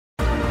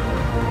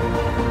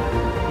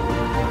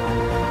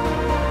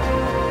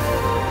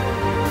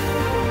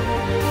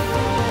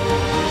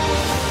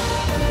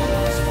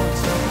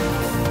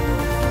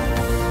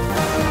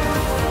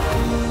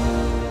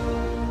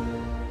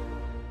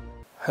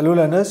Hello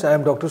learners, I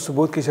am Dr.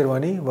 Subodh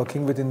Kesharwani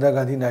working with Indira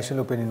Gandhi National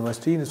Open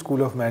University in the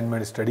School of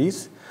Management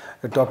Studies.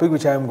 The topic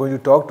which I am going to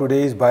talk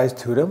today is Bayes'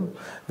 theorem,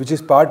 which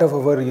is part of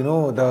our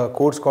the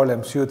course called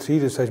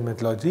MCO3 Research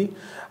Methodology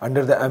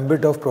under the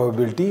ambit of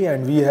probability,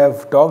 and we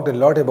have talked a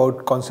lot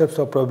about concepts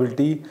of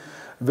probability,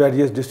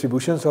 various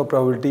distributions of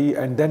probability,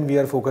 and then we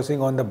are focusing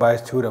on the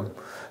Bayes' theorem.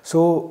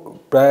 So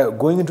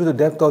going into the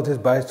depth of this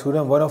Bayes'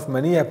 theorem, one of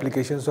many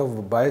applications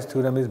of Bayes'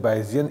 theorem is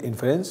Bayesian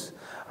inference,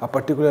 a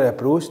particular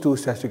approach to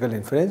statistical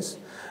inference.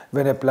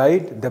 When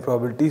applied, the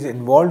probabilities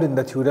involved in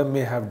the theorem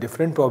may have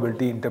different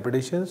probability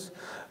interpretations.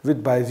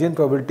 With Bayesian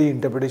probability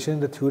interpretation,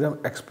 the theorem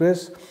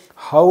expresses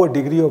how a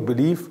degree of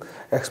belief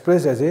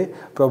expressed as a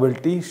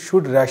probability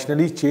should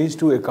rationally change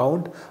to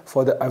account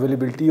for the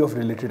availability of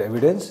related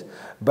evidence.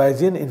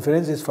 Bayesian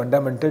inference is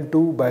fundamental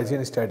to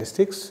Bayesian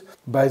statistics.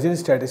 Bayesian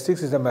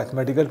statistics is a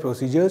mathematical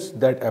procedure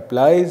that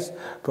applies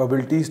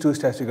probabilities to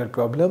statistical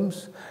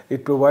problems.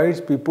 It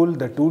provides people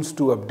the tools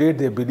to update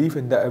their belief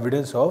in the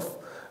evidence of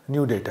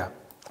new data.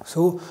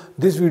 So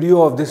this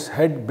video of this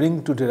head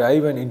brings to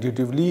derive and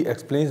intuitively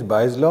explains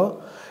Bayes'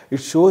 law. It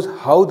shows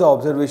how the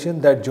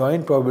observation that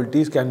joint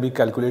probabilities can be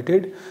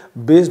calculated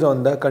based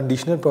on the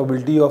conditional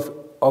probability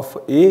of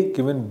A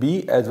given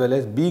B as well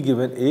as B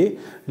given A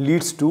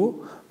leads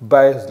to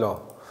Bayes'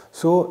 law.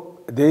 So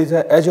there is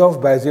an edge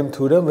of Bayesian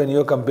theorem when you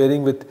are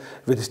comparing with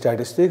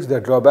statistics.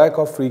 The drawback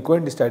of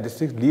frequent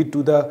statistics lead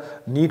to the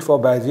need for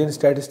Bayesian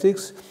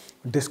statistics.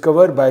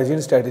 Discover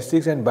Bayesian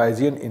statistics and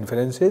Bayesian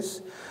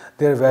inferences.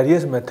 There are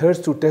various methods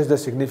to test the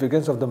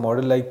significance of the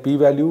model like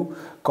p-value,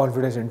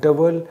 confidence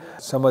interval,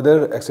 some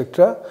other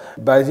etc.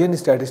 Bayesian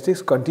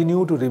statistics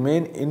continue to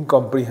remain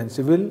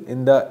incomprehensible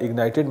in the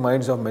ignited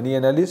minds of many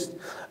analysts.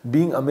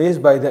 Being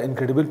amazed by the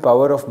incredible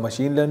power of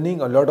machine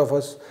learning, a lot of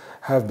us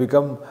have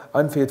become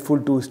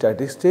unfaithful to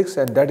statistics,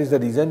 and that is the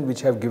reason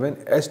which have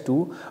given S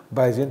to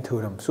Bayesian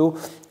theorem. So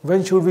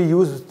when should we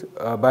use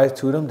Bayes'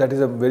 theorem? That is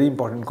a very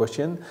important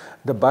question.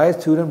 The Bayes'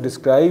 theorem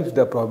describes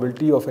the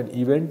probability of an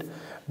event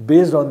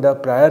based on the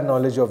prior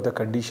knowledge of the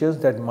conditions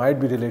that might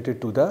be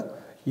related to the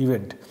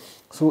event.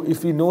 So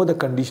if we know the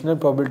conditional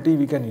probability,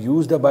 we can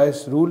use the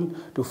Bayes rule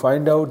to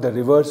find out the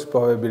reverse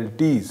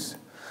probabilities.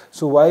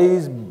 So why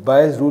is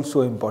Bayes rule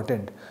so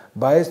important?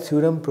 Bayes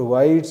theorem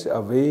provides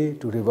a way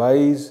to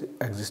revise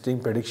existing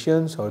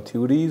predictions or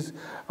theories,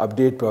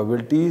 update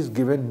probabilities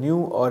given new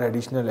or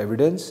additional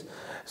evidence.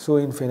 So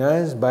in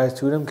finance, Bayes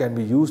theorem can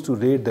be used to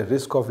rate the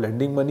risk of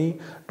lending money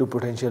to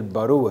potential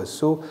borrowers.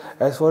 So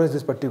as far as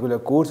this particular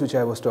course which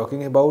I was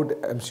talking about,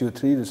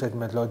 MCO3 Research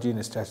Methodology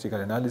in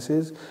Statistical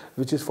Analysis,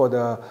 which is for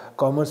the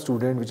commerce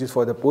student, which is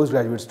for the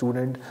postgraduate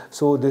student.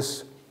 So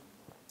this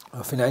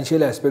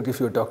financial aspect,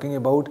 if you are talking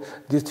about,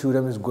 this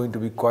theorem is going to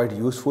be quite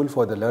useful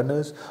for the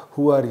learners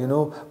who are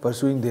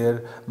pursuing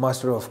their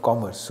Master of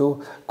Commerce.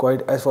 So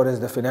quite as far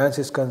as the finance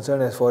is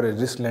concerned, as far as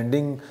risk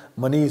lending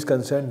money is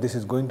concerned, this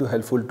is going to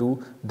helpful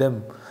to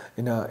them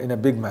in a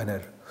big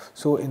manner.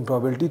 So in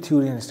probability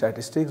theory and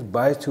statistics,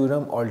 Bayes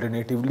theorem,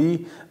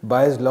 alternatively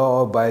Bayes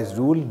law or Bayes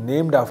rule,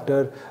 named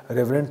after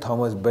Reverend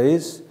Thomas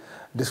Bayes,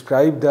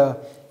 describe the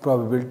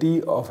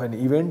probability of an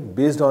event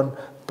based on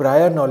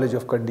prior knowledge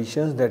of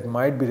conditions that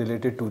might be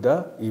related to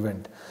the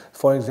event.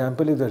 For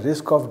example, if the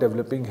risk of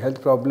developing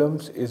health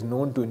problems is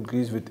known to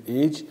increase with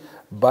age,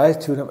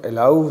 Bayes' theorem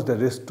allows the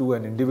risk to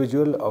an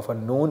individual of a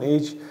known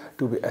age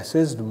to be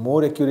assessed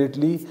more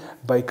accurately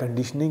by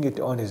conditioning it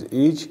on his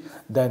age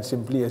than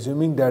simply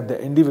assuming that the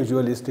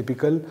individual is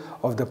typical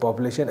of the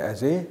population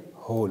as a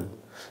whole.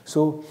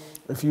 So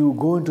if you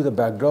go into the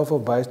backdrop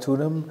of Bayes'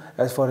 theorem,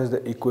 as far as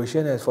the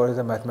equation, as far as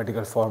the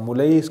mathematical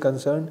formulae is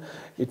concerned,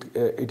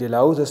 it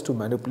allows us to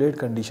manipulate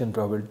condition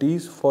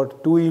probabilities for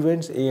two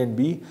events A and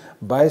B.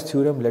 Bayes'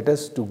 theorem let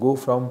us to go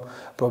from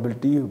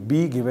probability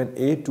B given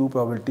A to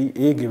probability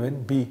A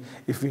given B.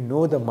 If we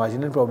know the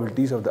marginal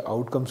probabilities of the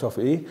outcomes of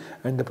A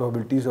and the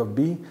probabilities of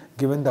B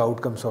given the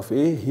outcomes of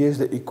A, here is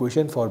the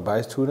equation for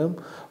Bayes'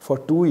 theorem for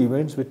two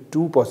events with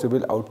two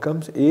possible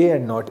outcomes, A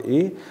and not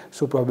A.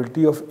 So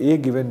probability of A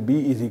given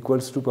B is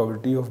equals to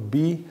probability of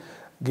B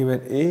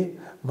given A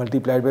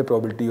multiplied by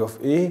probability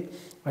of A,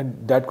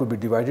 and that could be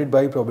divided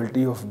by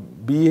probability of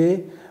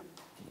BA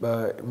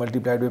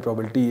multiplied by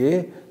probability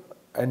A,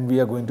 and we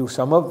are going to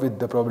sum up with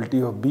the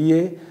probability of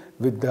BA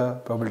with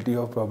the probability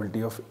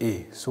of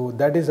A. So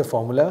that is the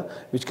formula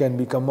which can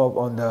be come up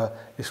on the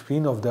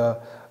screen of the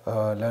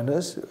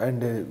learners,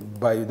 and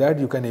by that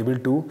you can able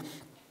to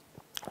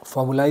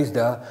formalize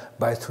the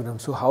Bayes theorem.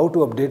 So how to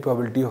update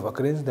probability of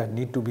occurrence, that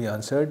need to be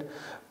answered.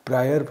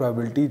 Prior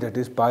probability, that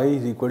is pi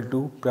is equal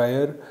to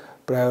prior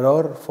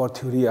for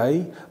theory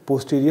I,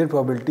 posterior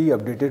probability,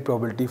 updated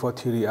probability for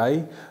theory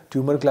I,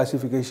 tumor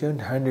classification,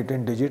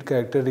 handwritten digit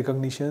character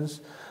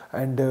recognitions,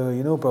 and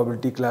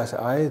probability class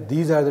I.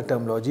 These are the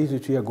terminologies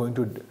which we are going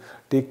to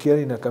take care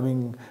in the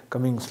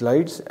coming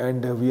slides,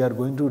 and we are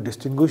going to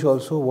distinguish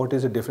also what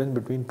is the difference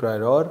between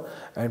prior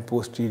and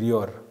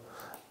posterior.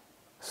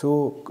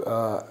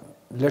 So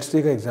let's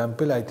take an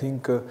example. I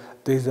think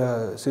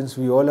since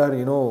we all are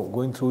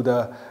going through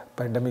the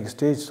pandemic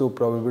stage. So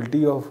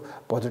probability of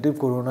positive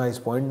corona is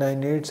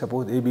 0.98.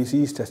 Suppose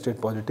ABC is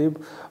tested positive.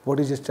 What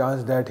is his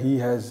chance that he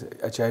has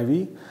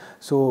HIV?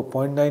 So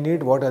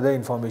 0.98, what other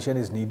information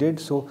is needed?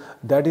 So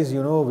that is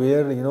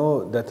where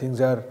the things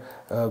are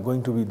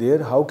going to be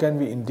there. How can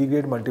we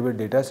integrate multiple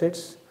data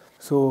sets?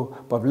 So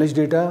published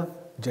data,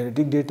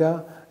 genetic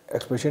data,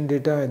 expression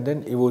data, and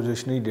then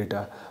evolutionary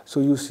data. So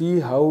you see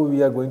how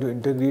we are going to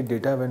integrate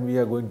data when we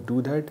are going to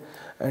do that.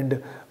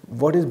 And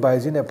what is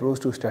Bayesian approach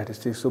to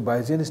statistics? So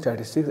Bayesian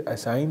statistics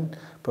assign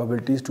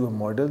probabilities to a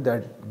model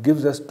that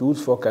gives us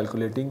tools for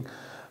calculating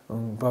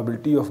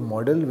probability of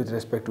model with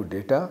respect to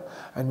data,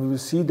 and we will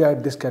see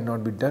that this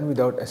cannot be done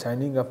without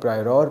assigning a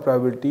prior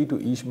probability to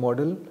each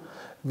model.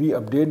 We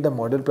update the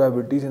model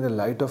probabilities in the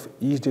light of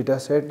each data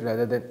set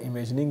rather than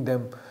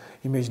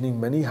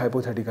imagining many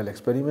hypothetical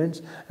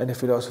experiments. And in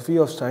philosophy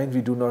of science,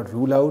 we do not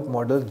rule out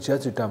models,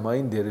 just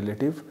determine their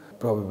relative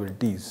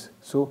probabilities.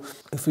 So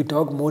if we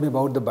talk more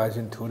about the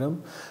Bayesian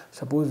theorem,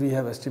 suppose we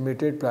have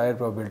estimated prior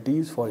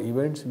probabilities for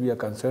events we are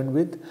concerned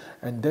with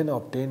and then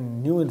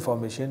obtain new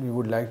information. We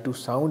would like to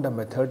sound a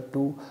method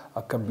to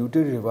a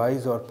computed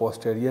revised or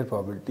posterior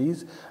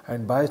probabilities,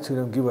 and Bayes'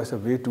 theorem gives us a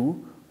way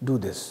to do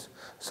this.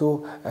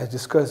 So as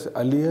discussed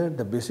earlier,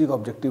 the basic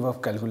objective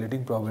of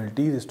calculating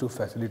probabilities is to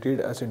facilitate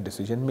us in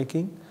decision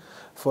making.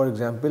 For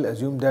example,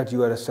 assume that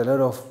you are a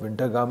seller of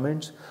winter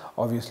garments.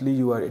 Obviously,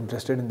 you are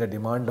interested in the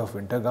demand of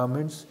winter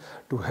garments.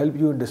 To help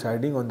you in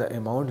deciding on the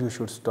amount you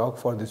should stock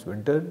for this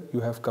winter,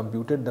 you have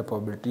computed the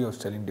probability of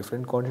selling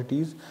different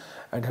quantities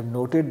and have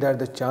noted that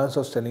the chance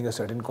of selling a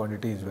certain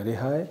quantity is very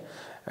high,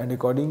 and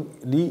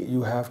accordingly,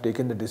 you have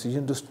taken the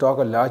decision to stock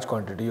a large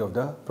quantity of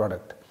the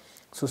product.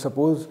 So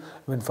suppose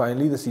when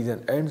finally the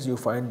season ends, you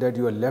find that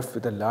you are left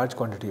with a large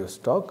quantity of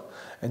stock,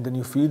 and then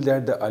you feel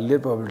that the earlier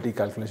probability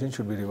calculation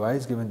should be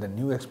revised given the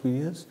new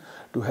experience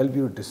to help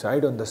you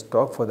decide on the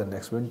stock for the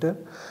next winter.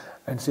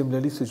 And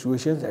similarly,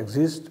 situations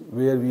exist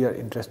where we are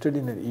interested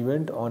in an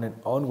event on an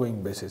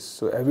ongoing basis.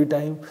 So every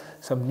time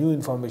some new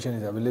information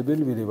is available,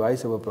 we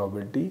revise our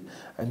probability,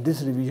 and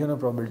this revision of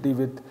probability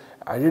with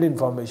added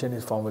information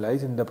is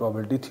formalized in the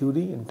probability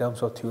theory in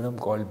terms of theorem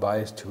called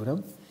Bayes'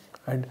 theorem.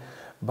 And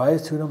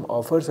Bayes' theorem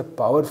offers a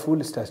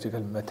powerful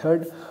statistical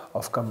method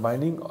of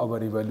combining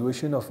our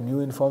evaluation of new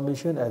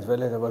information as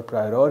well as our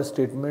prior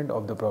statement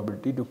of the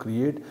probability to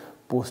create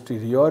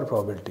posterior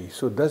probability.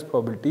 So thus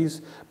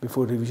probabilities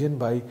before revision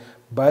by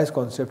Bayes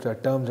concepts are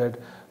termed as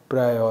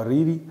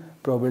priori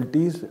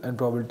probabilities, and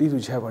probabilities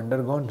which have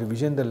undergone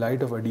revision in the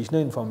light of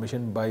additional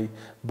information by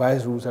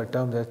Bayes rules are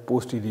termed as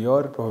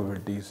posterior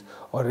probabilities,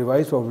 or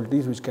revised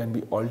probabilities which can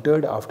be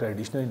altered after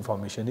additional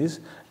information is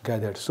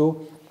gathered.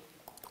 So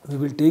we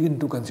will take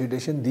into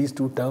consideration these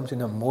two terms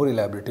in a more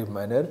elaborative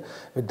manner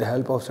with the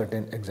help of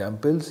certain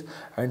examples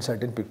and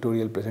certain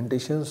pictorial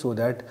presentations, so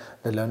that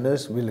the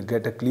learners will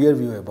get a clear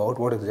view about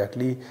what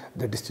exactly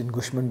the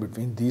distinguishment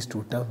between these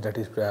two terms, that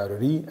is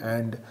priori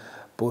and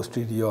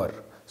posterior.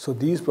 So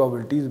these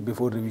probabilities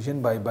before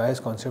revision by Bayes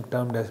concept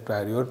termed as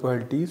prior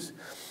probabilities,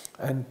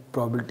 and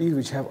probabilities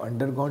which have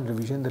undergone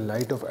revision in the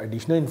light of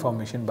additional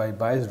information by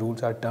Bayes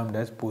rules are termed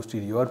as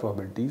posterior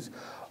probabilities,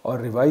 or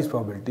revised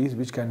probabilities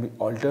which can be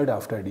altered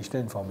after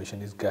additional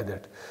information is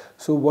gathered.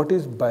 So what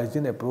is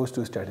Bayesian approach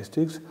to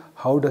statistics?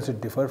 How does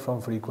it differ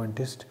from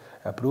frequentist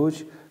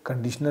approach?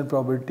 Conditional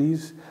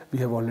probabilities, we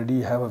have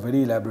already have a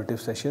very elaborative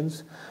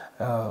sessions,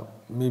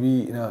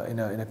 maybe in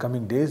a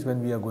coming days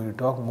when we are going to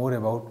talk more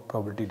about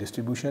probability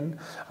distribution.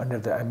 Under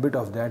the ambit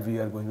of that, we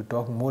are going to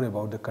talk more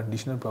about the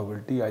conditional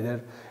probability.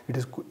 Either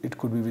it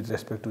could be with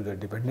respect to the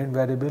dependent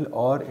variable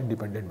or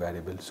independent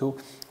variable. So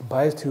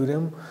Bayes'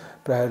 theorem,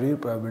 priori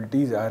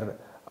probabilities are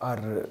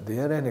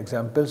there, and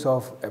examples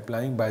of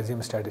applying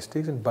Bayesian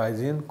statistics and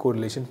Bayesian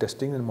correlation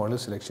testing and model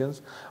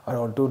selections are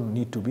also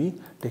need to be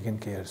taken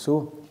care.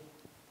 So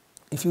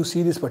if you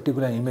see this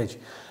particular image,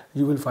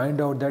 you will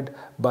find out that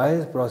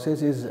Bayes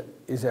process is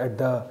at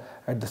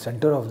the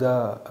center of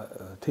the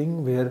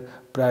thing, where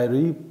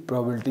priori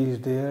probability is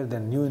there,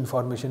 then new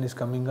information is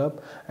coming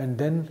up, and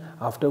then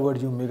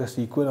afterwards you make a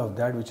sequel of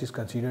that which is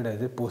considered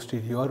as a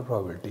posterior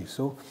probability.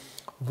 So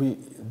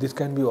this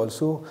can be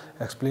also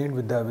explained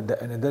with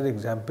another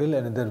example,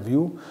 another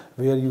view,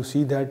 where you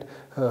see that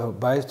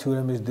Bayes'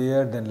 theorem is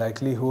there, then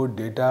likelihood,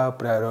 data,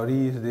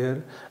 priori is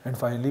there, and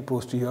finally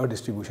posterior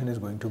distribution is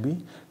going to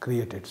be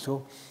created.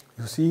 So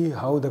you see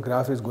how the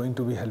graph is going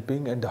to be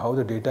helping and how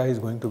the data is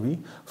going to be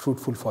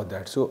fruitful for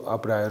that. So a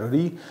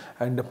priori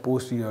and a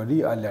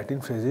posteriori are Latin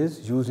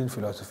phrases used in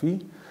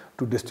philosophy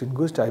to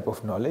distinguish type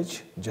of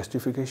knowledge,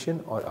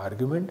 justification or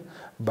argument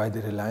by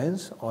the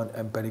reliance on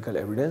empirical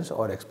evidence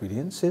or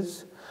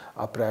experiences.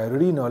 A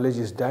priori knowledge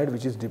is that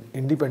which is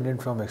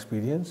independent from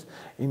experience.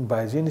 In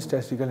Bayesian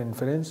statistical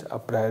inference, a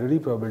priori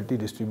probability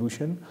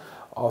distribution,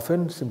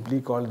 often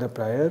simply called the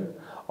prior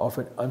of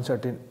an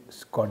uncertain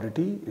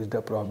quantity, is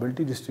the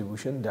probability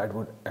distribution that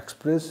would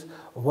express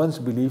one's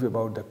belief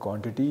about the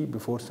quantity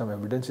before some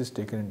evidence is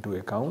taken into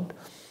account.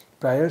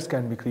 Priors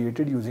can be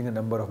created using a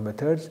number of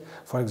methods.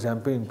 For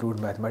example, include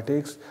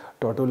mathematics,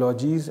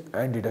 tautologies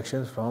and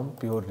deductions from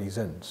pure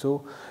reason.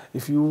 So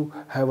if you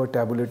have a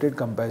tabulated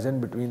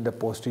comparison between the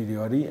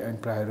posteriori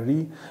and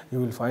priori, you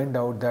will find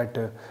out that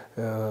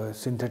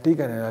synthetic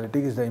and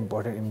analytic is the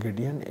important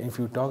ingredient. If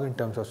you talk in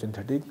terms of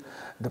synthetic,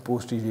 the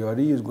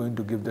posteriori is going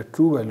to give the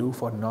true value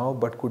for now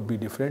but could be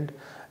different.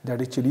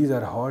 That is, chilies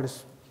are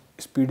hot,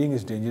 speeding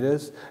is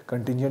dangerous,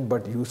 contingent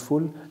but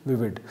useful,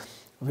 vivid.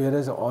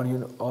 Whereas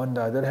on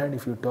the other hand,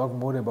 if you talk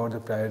more about the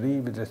priori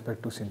with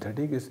respect to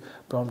synthetic, is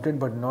prompted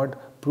but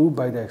not proved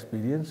by the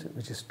experience,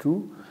 which is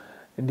true,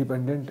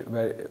 independent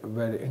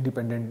where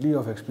independently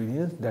of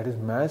experience, that is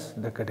mass,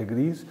 the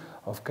categories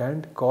of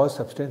Kant, cause,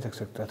 substance,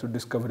 etc. So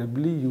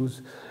discoverably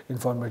use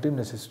informative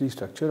necessary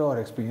structure or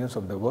experience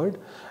of the word.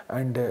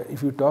 And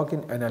if you talk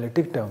in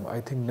analytic term, I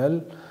think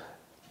null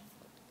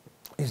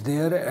is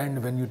there,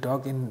 and when you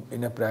talk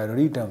in a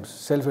priori terms,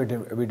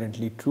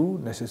 self-evidently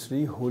true,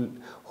 necessary,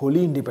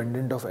 wholly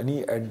independent of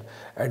any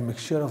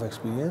admixture of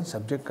experience,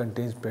 subject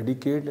contains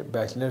predicate,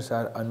 bachelors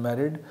are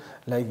unmarried,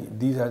 like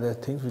these are the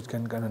things which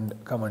can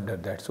come under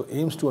that. So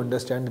aims to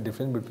understand the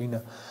difference between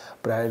a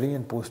priori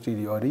and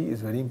posteriori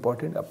is very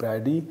important. A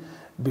priori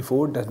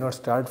before does not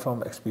start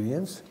from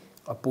experience.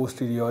 A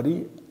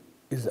posteriori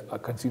is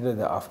considered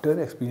the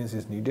after experience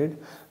is needed.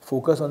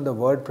 Focus on the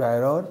word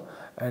prior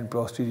and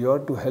posterior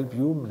to help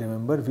you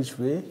remember which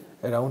way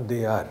around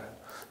they are.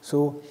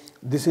 So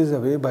this is a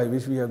way by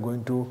which we are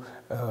going to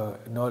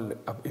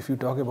if you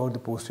talk about the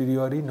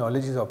posteriori,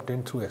 knowledge is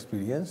obtained through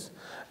experience,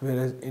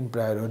 whereas in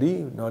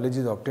priori, knowledge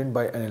is obtained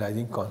by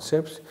analyzing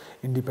concepts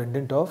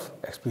independent of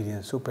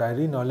experience. So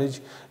priori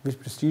knowledge which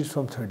proceeds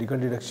from theoretical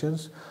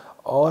deductions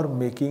or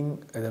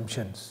making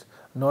assumptions,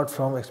 not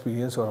from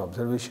experience or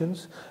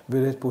observations,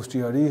 whereas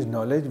posteriori is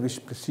knowledge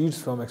which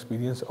proceeds from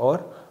experience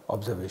or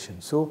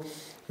observation. So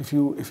if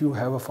you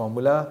have a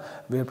formula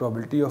where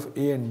probability of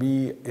A and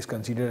B is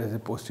considered as a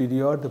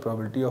posterior, the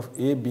probability of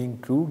A being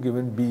true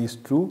given B is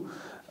true,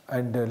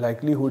 and the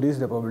likelihood is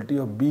the probability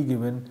of B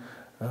given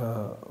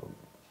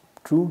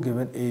true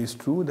given A is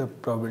true, the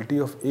probability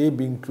of A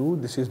being true,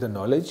 this is the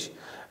knowledge,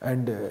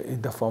 and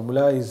the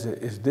formula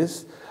is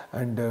this.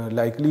 And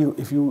likely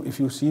if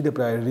you see the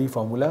priori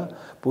formula,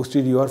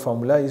 posterior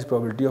formula is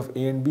probability of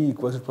A and B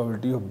equals to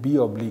probability of B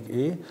oblique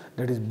A,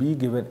 that is B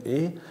given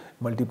A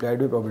multiplied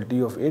by probability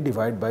of A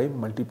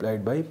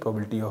multiplied by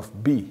probability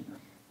of B.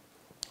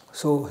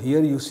 So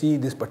here you see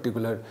this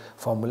particular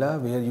formula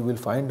where you will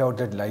find out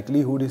that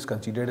likelihood is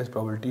considered as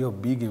probability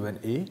of B given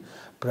A,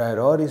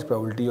 prior is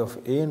probability of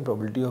A, and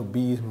probability of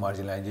B is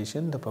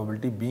marginalization, the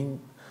probability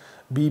being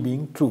B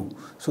being true.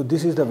 So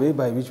this is the way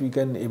by which we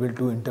can able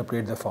to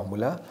interpret the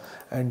formula,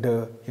 and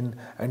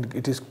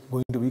it is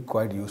going to be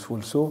quite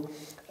useful. So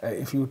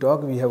if you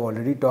talk, we have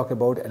already talked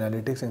about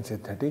analytics and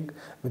synthetic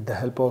with the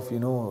help of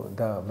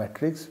the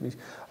matrix,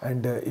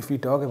 and if we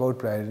talk about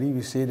priori,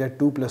 we say that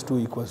 2 plus 2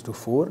 equals to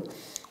 4,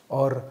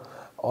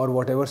 or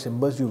whatever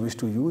symbols you wish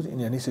to use in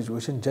any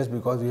situation, just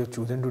because we have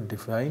chosen to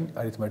define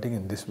arithmetic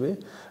in this way,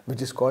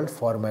 which is called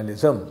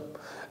formalism.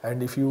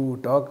 And if you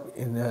talk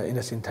in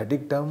a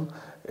synthetic term,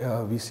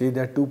 we say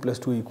that 2 plus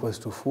 2 equals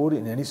to 4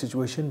 in any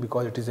situation,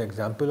 because it is an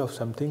example of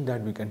something that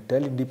we can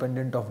tell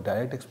independent of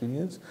direct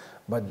experience,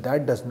 but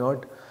that does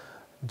not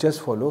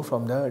just follow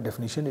from the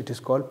definition. It is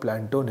called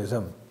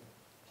Platonism.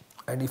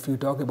 And if you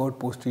talk about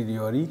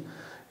posteriori,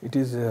 it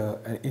is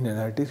in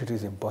analytics it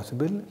is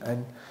impossible,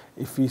 and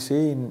if we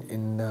say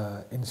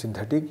in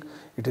synthetic,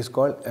 it is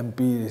called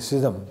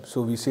empiricism.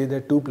 So we say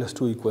that 2 plus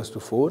 2 equals to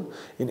 4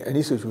 in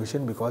any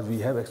situation, because we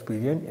have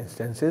experienced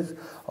instances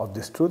of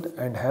this truth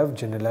and have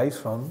generalized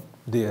from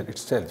there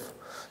itself.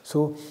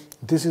 So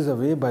this is a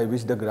way by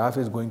which the graph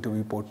is going to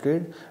be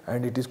portrayed,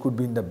 and it could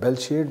be in the bell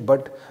shape,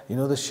 but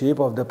the shape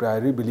of the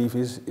priori belief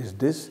is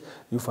this.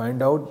 You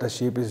find out the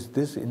shape is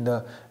this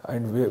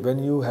and when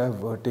you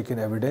have taken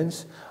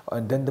evidence,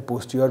 and then the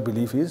posterior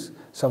belief is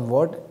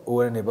somewhat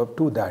over and above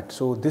to that.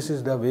 So this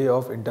is the way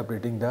of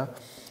interpreting the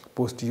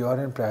posterior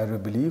and priori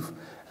belief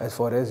as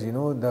far as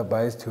the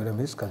Bayes theorem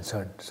is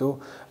concerned.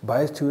 So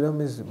Bayes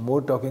theorem is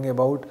more talking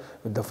about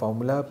with the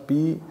formula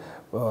P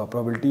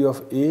probability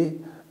of A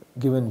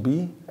given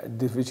B,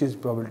 which is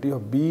probability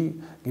of B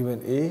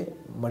given A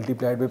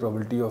multiplied by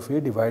probability of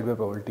A divided by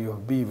probability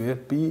of B, where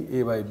P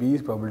A by B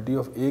is probability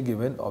of A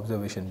given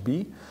observation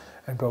B,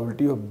 and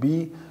probability of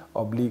B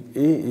oblique A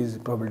is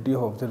probability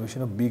of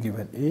observation of B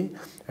given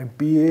A, and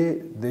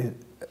PA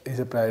is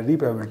a priori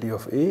probability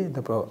of A,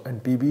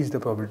 and PB is the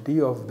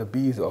probability of the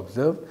B is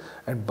observed,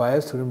 and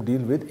Bayes theorem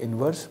deal with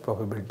inverse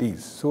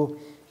probabilities. So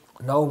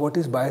now, what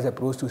is Bayes'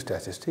 approach to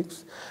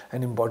statistics?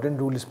 An important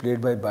role is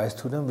played by Bayes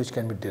theorem, which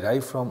can be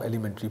derived from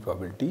elementary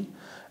probability,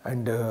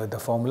 and the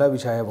formula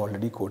which I have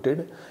already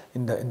quoted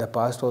in the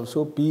past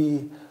also,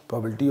 P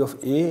probability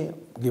of A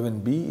given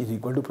B is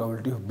equal to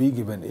probability of B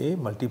given A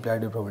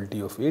multiplied by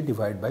probability of A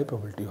divided by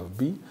probability of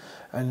B.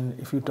 And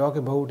if you talk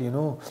about in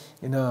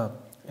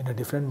a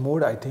different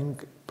mode, I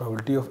think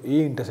probability of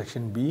A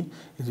intersection B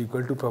is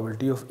equal to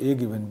probability of A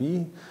given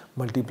B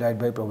multiplied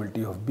by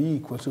probability of B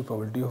equals to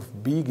probability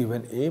of B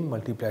given A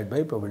multiplied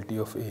by probability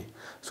of A.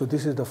 So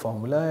this is the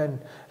formula,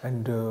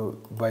 and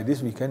by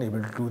this we can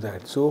able to do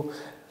that. So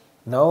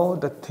now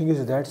the thing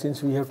is that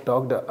since we have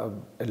talked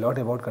a lot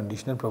about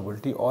conditional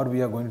probability, or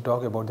we are going to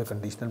talk about the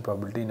conditional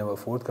probability in our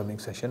forthcoming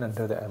session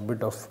under the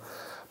ambit of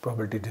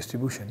probability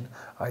distribution,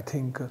 I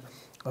think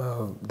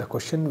the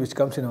question which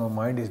comes in our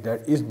mind is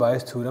that, is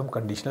Bayes' theorem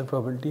conditional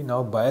probability?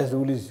 Now Bayes'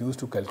 rule is used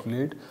to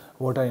calculate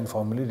what are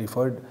informally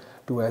referred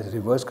to as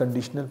reverse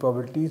conditional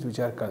probabilities, which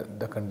are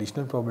the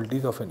conditional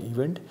probabilities of an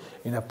event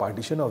in a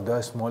partition of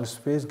the small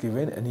space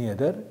given any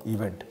other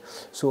event.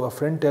 So a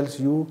friend tells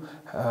you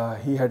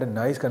he had a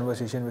nice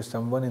conversation with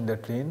someone in the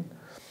train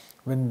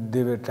when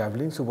they were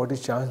traveling. So what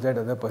is chance that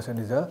other person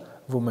is a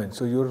woman?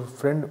 So your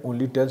friend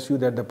only tells you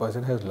that the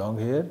person has long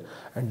hair,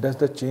 and does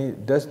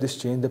this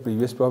change the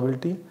previous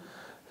probability?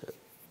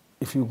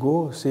 If you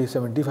go say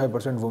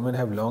 75% women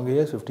have long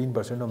hair,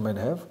 15% of men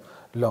have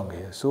long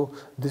hair. So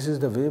this is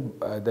the way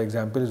the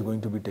example is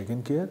going to be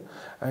taken care,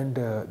 and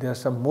there are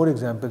some more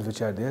examples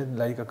which are there,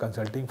 like a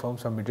consulting firm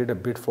submitted a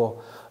bid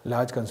for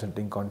large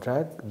consulting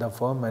contract. The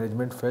firm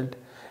management felt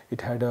it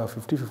had a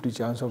 50-50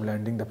 chance of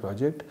landing the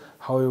project.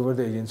 However,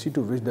 the agency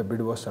to which the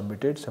bid was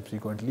submitted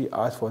subsequently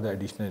asked for the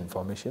additional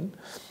information.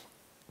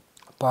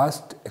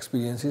 Past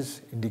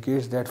experiences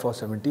indicates that for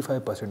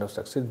 75% of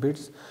success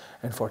bids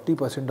and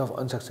 40% of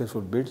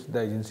unsuccessful bids,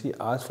 the agency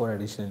asks for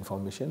additional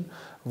information.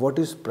 What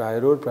is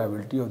prior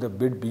probability of the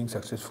bid being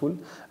successful?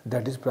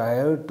 That is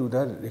prior to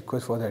the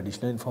request for the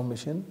additional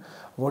information.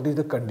 What is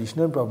the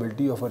conditional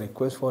probability of a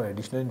request for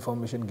additional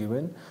information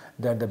given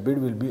that the bid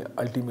will be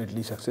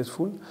ultimately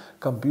successful?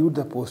 Compute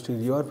the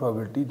posterior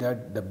probability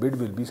that the bid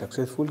will be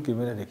successful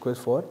given a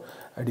request for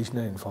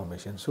additional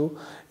information. So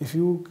if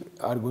you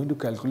are going to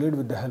calculate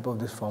with the help of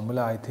this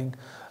formula, I think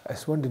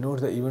S1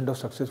 denotes the event of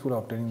successful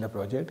obtaining the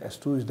project,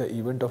 S2 is the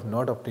event of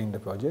not obtaining the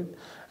project,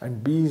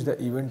 and B is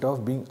the event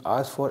of being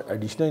asked for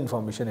additional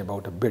information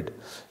about a bid.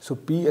 So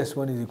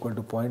PS1 is equal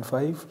to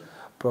 0.5,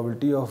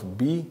 probability of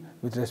B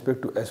with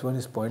respect to S1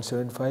 is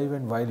 0.75,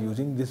 and while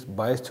using this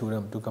Bayes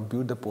theorem to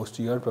compute the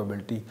posterior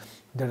probability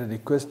that a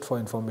request for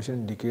information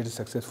indicates a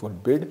successful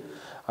bid,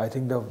 I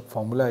think the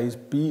formula is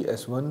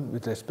PS1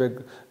 with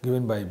respect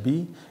given by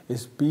B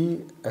is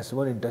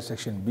PS1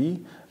 intersection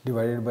B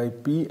divided by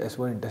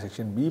PS1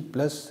 intersection B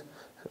plus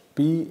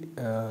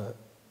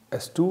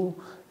PS2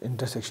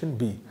 intersection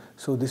B.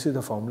 So this is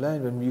the formula,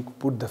 and when we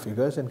put the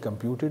figures and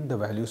compute it, the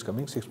value is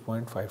coming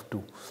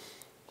 6.52.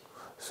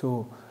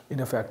 So in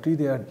a factory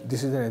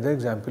this is another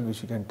example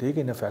which you can take.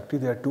 In a factory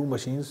there are two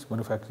machines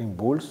manufacturing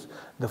bolts.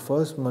 The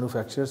first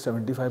manufactures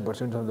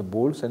 75% of the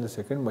bolts and the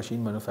second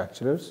machine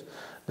manufactures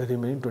the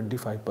remaining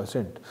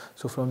 25%.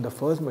 So from the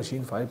first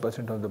machine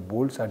 5% of the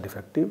bolts are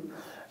defective,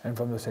 and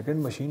from the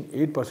second machine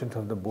 8%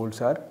 of the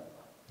bolts are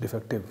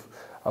defective.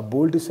 A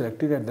bolt is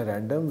selected at the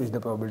random, which the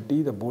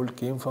probability the bolt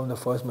came from the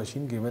first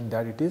machine given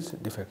that it is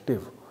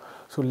defective.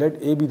 So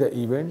let A be the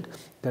event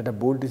that a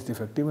bolt is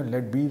defective, and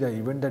let B the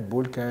event that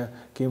bolt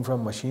came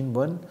from machine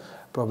 1.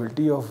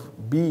 Probability of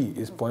B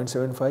is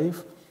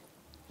 0.75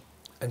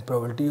 and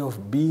probability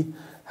of B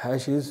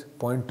hash is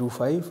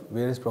 0.25,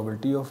 whereas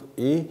probability of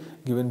A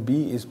given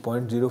B is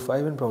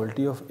 0.05 and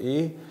probability of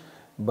A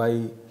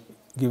by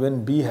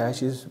given B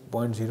hash is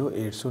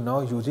 0.08. So now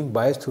using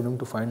Bayes theorem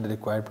to find the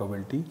required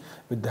probability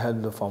with the help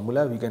of the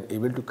formula, we can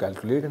able to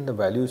calculate, and the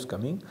value is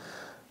coming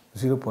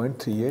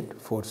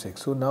 0.3846.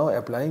 So now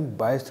applying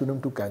Bayes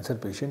theorem to cancer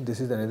patient, this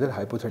is another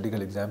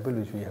hypothetical example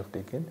which we have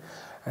taken,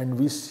 and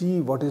we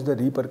see what is the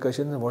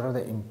repercussions and what are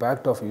the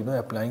impact of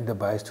applying the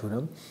Bayes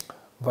theorem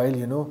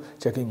while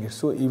checking it.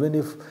 So even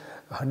if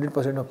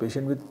 100% of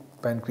patients with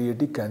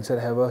pancreatic cancer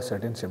have a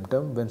certain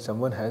symptom, when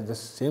someone has the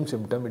same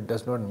symptom, it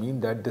does not mean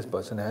that this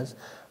person has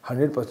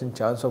 100%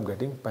 chance of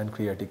getting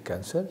pancreatic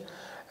cancer.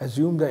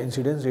 Assume the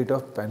incidence rate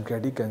of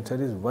pancreatic cancer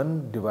is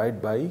 1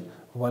 divided by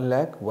 1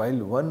 lakh, while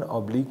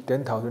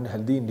 1/10,000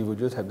 healthy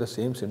individuals have the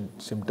same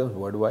symptoms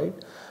worldwide.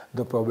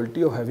 The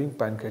probability of having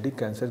pancreatic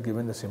cancer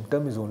given the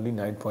symptom is only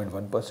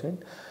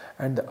 9.1%,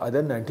 and the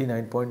other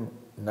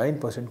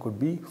 99.9% could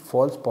be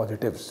false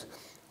positives.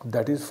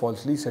 That is,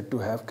 falsely said to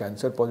have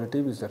cancer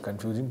positive is a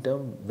confusing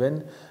term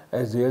when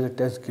as there the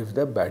test gives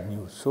the bad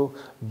news. So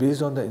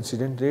based on the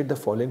incident rate, the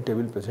following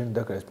table presents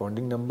the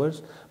corresponding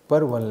numbers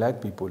per 1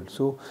 lakh people.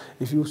 So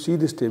if you see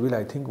this table,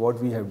 I think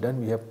what we have done,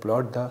 we have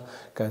plotted the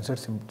cancer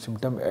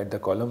symptom at the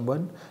column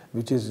 1,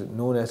 which is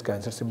known as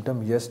cancer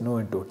symptom yes, no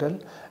and total,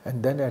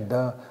 and then at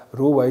the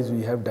row wise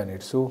we have done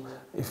it. So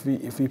if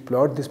we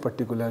plot this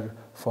particular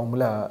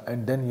formula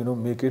and then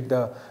make it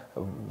the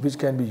which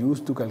can be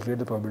used to calculate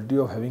the probability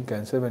of having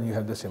cancer when you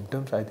have the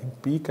symptoms, I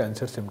think P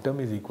cancer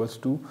symptom is equals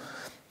to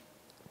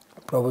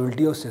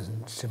probability of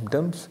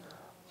symptoms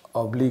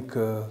oblique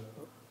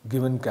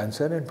given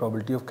cancer and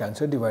probability of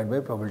cancer divided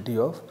by probability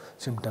of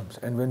symptoms,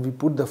 and when we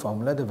put the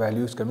formula, the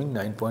value is coming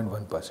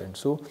 9.1%.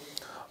 So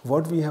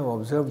what we have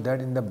observed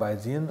that in the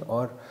Bayesian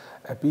or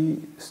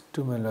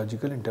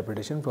epistemological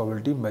interpretation,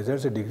 probability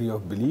measures the degree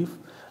of belief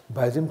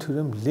Bayesian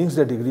theorem links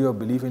the degree of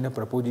belief in a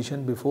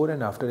proposition before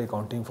and after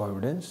accounting for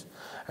evidence,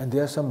 and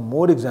there are some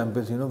more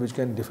examples which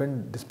can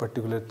defend this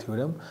particular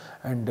theorem.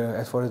 And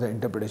as far as the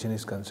interpretation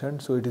is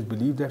concerned, so it is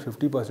believed that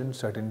 50%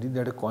 certainty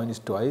that a coin is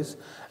twice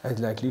as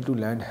likely to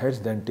land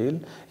heads than tail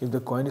if the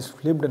coin is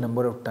flipped a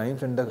number of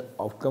times, and the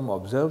outcome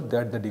observed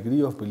that the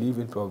degree of belief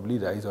will probably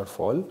rise or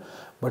fall,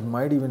 but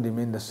might even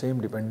remain the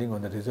same depending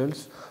on the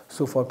results.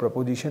 So for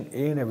proposition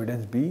A and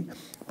evidence B,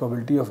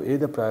 probability of A,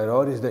 the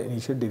prior is the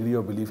initial degree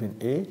of belief in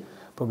A.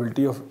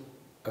 Probability of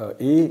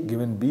A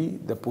given B,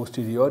 the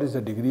posterior is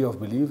the degree of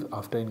belief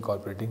after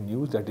incorporating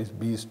news, that is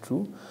B is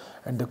true,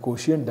 and the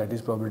quotient, that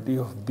is probability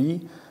of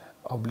B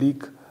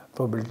oblique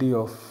probability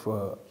of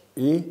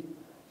A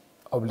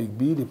oblique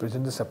B,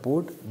 represents the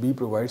support B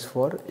provides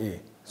for A.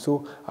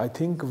 So I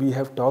think we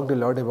have talked a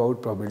lot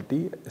about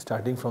probability,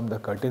 starting from the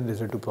curtain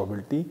raiser to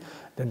probability,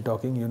 then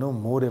talking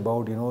more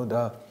about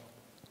the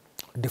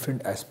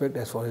different aspect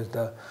as far as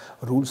the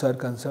rules are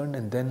concerned,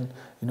 and then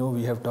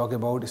we have talked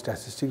about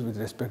statistics with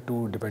respect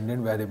to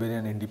dependent variable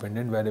and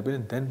independent variable,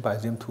 and then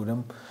Bayesian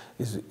theorem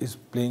is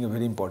playing a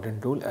very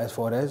important role as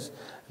far as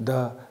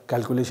the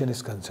calculation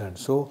is concerned.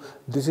 So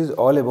this is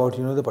all about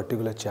the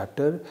particular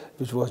chapter,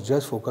 which was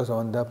just focused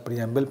on the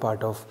preamble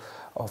part of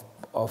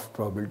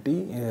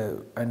probability,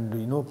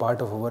 and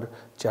part of our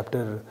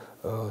chapter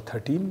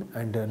 13,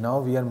 and now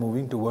we are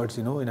moving towards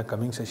in a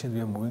coming session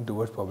we are moving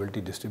towards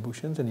probability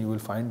distributions, and you will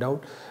find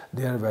out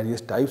there are various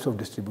types of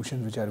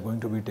distributions which are going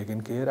to be taken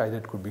care, either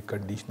it could be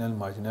conditional,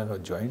 marginal or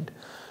joint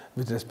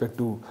with respect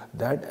to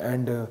that,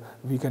 and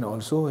we can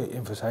also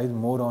emphasize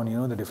more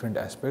on the different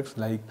aspects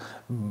like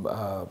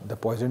the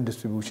Poisson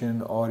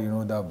distribution, or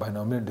the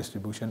binomial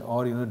distribution,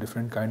 or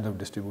different kinds of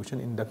distribution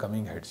in the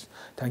coming heads.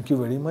 Thank you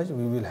very much.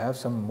 We will have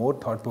some more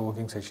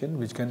thought-provoking session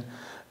which can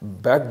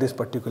back this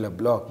particular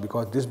block,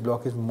 because this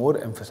block is more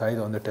emphasized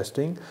on the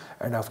testing,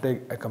 and after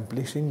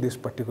accomplishing this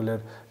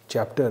particular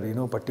chapter,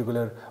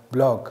 particular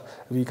block,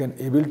 we can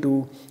able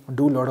to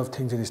do a lot of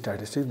things in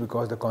statistics,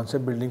 because the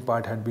concept building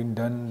part had been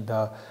done,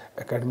 the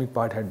academic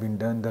part had been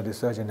done, the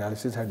research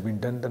analysis had been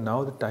done.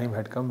 Now the time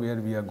had come where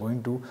we are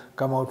going to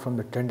come out from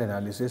the trend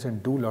analysis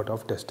and do a lot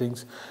of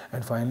testings,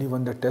 and finally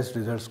when the test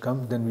results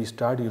come, then we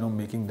start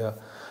making the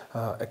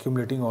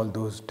accumulating all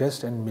those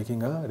tests and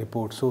making a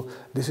report. So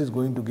this is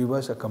going to give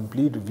us a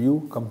complete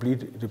view,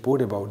 complete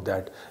report about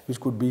that, which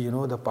could be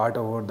the part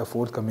of the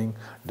forthcoming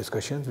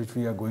discussions which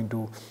we are going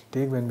to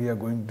take when we are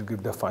going to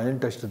give the final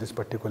touch to this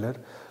particular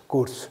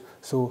course.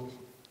 So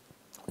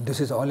this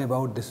is all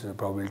about this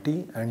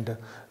probability, and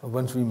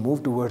once we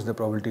move towards the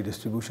probability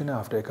distribution,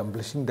 after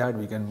accomplishing that,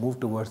 we can move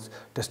towards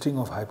testing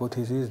of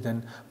hypotheses.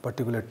 Then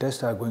particular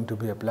tests are going to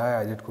be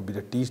applied, either it could be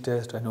the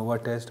t-test,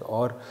 ANOVA test,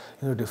 or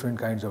different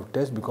kinds of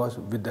tests, because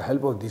with the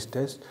help of these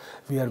tests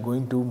we are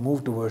going to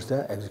move towards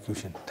the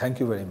execution. Thank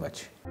you very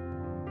much.